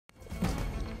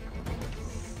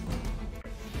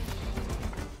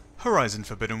Horizon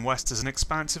Forbidden West is an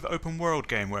expansive open-world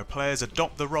game where players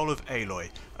adopt the role of Aloy,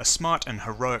 a smart and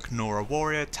heroic Nora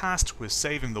warrior tasked with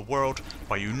saving the world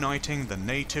by uniting the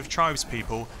native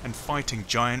tribespeople and fighting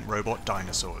giant robot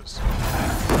dinosaurs.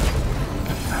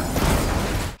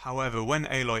 However, when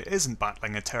Aloy isn't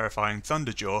battling a terrifying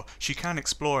Thunderjaw, she can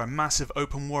explore a massive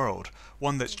open world,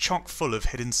 one that's chock full of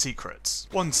hidden secrets.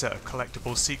 One set of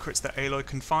collectible secrets that Aloy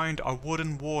can find are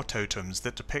wooden war totems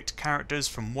that depict characters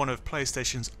from one of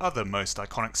PlayStation's other most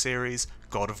iconic series,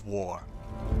 God of War.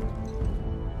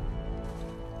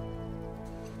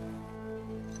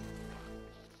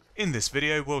 In this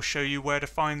video we'll show you where to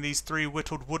find these 3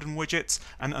 whittled wooden widgets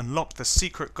and unlock the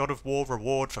secret God of War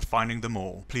reward for finding them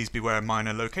all. Please beware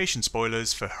minor location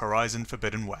spoilers for Horizon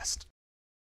Forbidden West.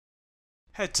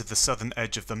 Head to the southern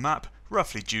edge of the map,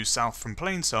 roughly due south from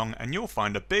Plainsong, and you'll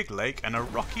find a big lake and a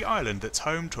rocky island that's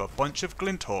home to a bunch of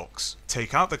glinthawks.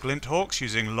 Take out the glinthawks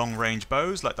using long-range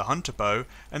bows like the hunter bow,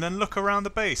 and then look around the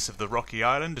base of the rocky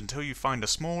island until you find a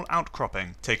small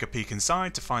outcropping. Take a peek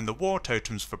inside to find the war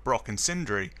totems for Brok and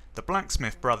Sindri, the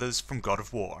blacksmith brothers from God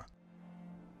of War.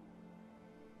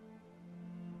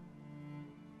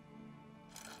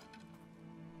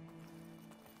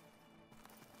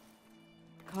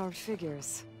 Carved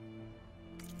figures.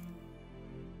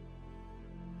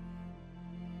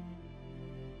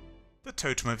 The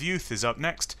Totem of Youth is up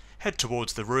next. Head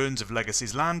towards the ruins of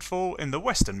Legacy's landfall in the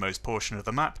westernmost portion of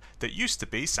the map that used to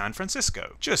be San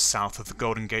Francisco. Just south of the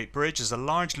Golden Gate Bridge is a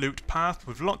large looped path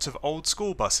with lots of old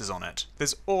school buses on it.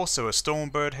 There's also a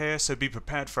Stormbird here, so be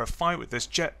prepared for a fight with this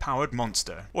jet-powered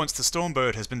monster. Once the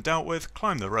Stormbird has been dealt with,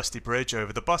 climb the rusty bridge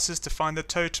over the buses to find the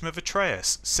Totem of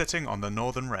Atreus sitting on the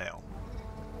northern rail.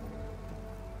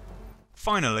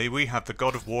 Finally, we have the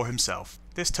God of War himself.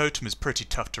 This totem is pretty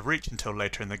tough to reach until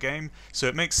later in the game, so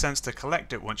it makes sense to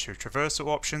collect it once your traversal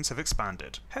options have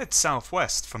expanded. Head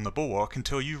southwest from the bulwark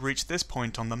until you reach this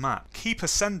point on the map. Keep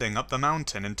ascending up the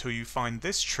mountain until you find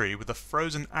this tree with a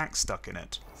frozen axe stuck in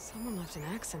it. Someone left an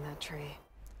axe in that tree.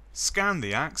 Scan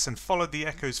the axe and follow the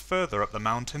echoes further up the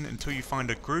mountain until you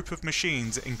find a group of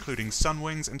machines including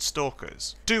Sunwings and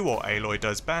Stalkers. Do what Aloy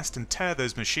does best and tear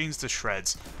those machines to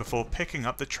shreds before picking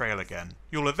up the trail again.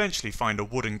 You'll eventually find a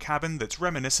wooden cabin that's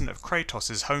reminiscent of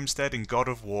Kratos' homestead in God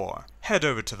of War. Head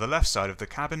over to the left side of the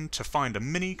cabin to find a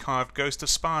mini carved ghost of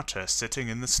Sparta sitting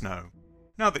in the snow.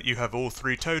 Now that you have all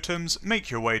 3 totems,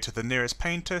 make your way to the nearest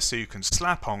painter so you can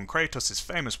slap on Kratos'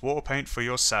 famous war paint for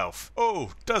yourself.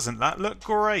 Oh, doesn't that look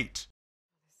great?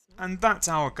 And that's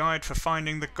our guide for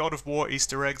finding the God of War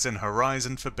Easter eggs in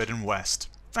Horizon Forbidden West.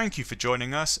 Thank you for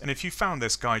joining us, and if you found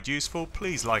this guide useful,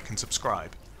 please like and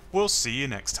subscribe. We'll see you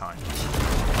next time.